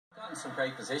In some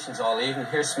great positions all evening.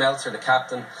 Here's Smeltzer, the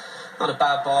captain. Not a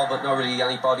bad ball, but not really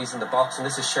any bodies in the box. And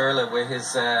this is Shirley with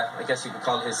his, I guess you could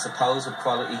call it his supposed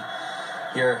quality.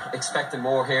 You're expecting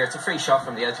more here. It's a free shot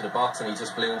from the edge of the box and he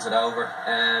just balloons it over.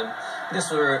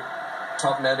 This we were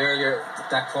talking about earlier,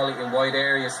 that quality in wide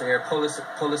areas there.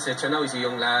 Pulisic, I know he's a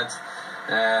young lad.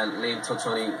 Liam touched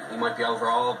on he might be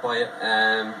overawed by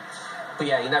it. But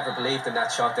yeah, he never believed in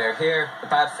that shot there. Here, a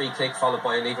bad free kick followed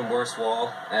by an even worse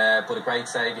wall, but a great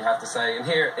save, you have to say. And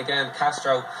here, again,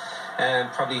 Castro,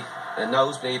 probably a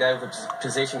nosebleed out of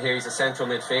position here. He's a central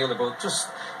midfielder, but just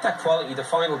that quality, the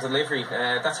final delivery,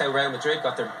 that's how Real Madrid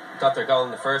got their goal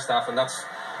in the first half, and that's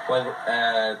why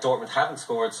Dortmund hadn't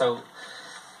scored. So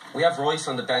we have Royce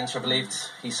on the bench. I believe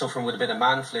he's suffering with a bit of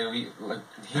man flu. He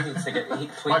needs to get on.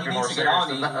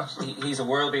 He's a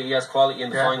world beater. He has quality in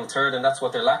the final third, and that's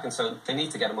what they're lacking. So they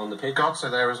need to get him on the pitch. Götze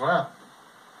there as well.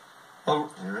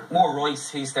 Well, more Royce.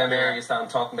 He's them areas that I'm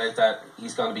talking about that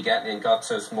he's going to be getting in.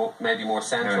 Götze's maybe more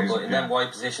central, but in them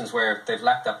wide positions where they've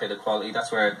lacked that bit of quality,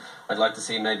 that's where I'd like to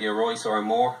see maybe a Royce or a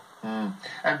Moore. And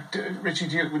Richie,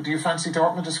 do you fancy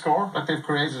Dortmund to score? Like they've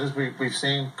created, as we've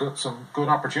seen, some good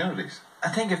opportunities. I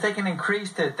think if they can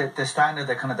increase the standard,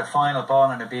 the kind of the final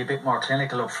ball, and it'd be a bit more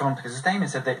clinical up front, because as Damien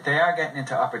said, they are getting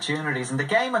into opportunities, and the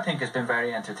game I think has been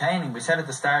very entertaining. We said at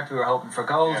the start we were hoping for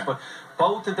goals, but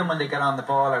both of them when they get on the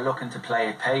ball are looking to play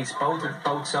at pace.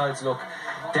 Both sides look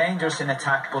dangerous in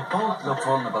attack, but both look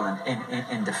vulnerable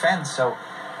in defence. So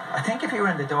I think if you were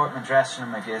in the Dortmund dressing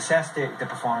room, if you assessed the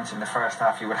performance in the first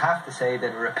half, you would have to say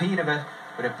that a repeat of it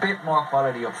with a bit more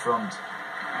quality up front,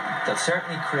 they'll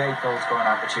certainly create goal scoring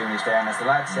opportunities there. And as the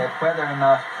lad said, whether or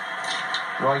not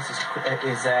Royce is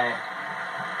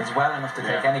well enough to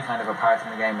take any kind of a part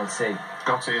in the game, we'll see.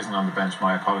 Götze isn't on the bench,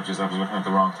 my apologies, I was looking at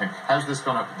the wrong thing. How's this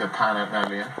going to pan out now,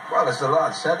 Liam? Well, as the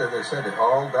lad said it, they said it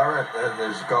all, Darren.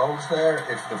 There's goals there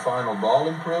if the final ball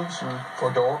improves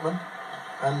for Dortmund.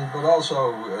 But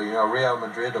also, Real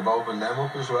Madrid have opened them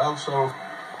up as well, so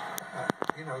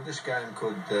this game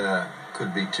could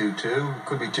be 2-2. It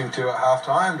could be 2-2 at half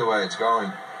time the way it's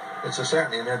going. It's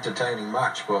certainly an entertaining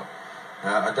match, but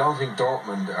I don't think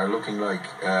Dortmund are looking like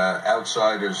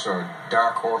outsiders or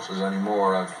dark horses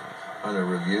anymore. I've kind of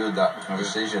reviewed that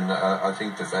decision. I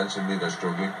think defensively they're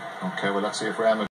struggling. Okay, well, let's see if Real Madrid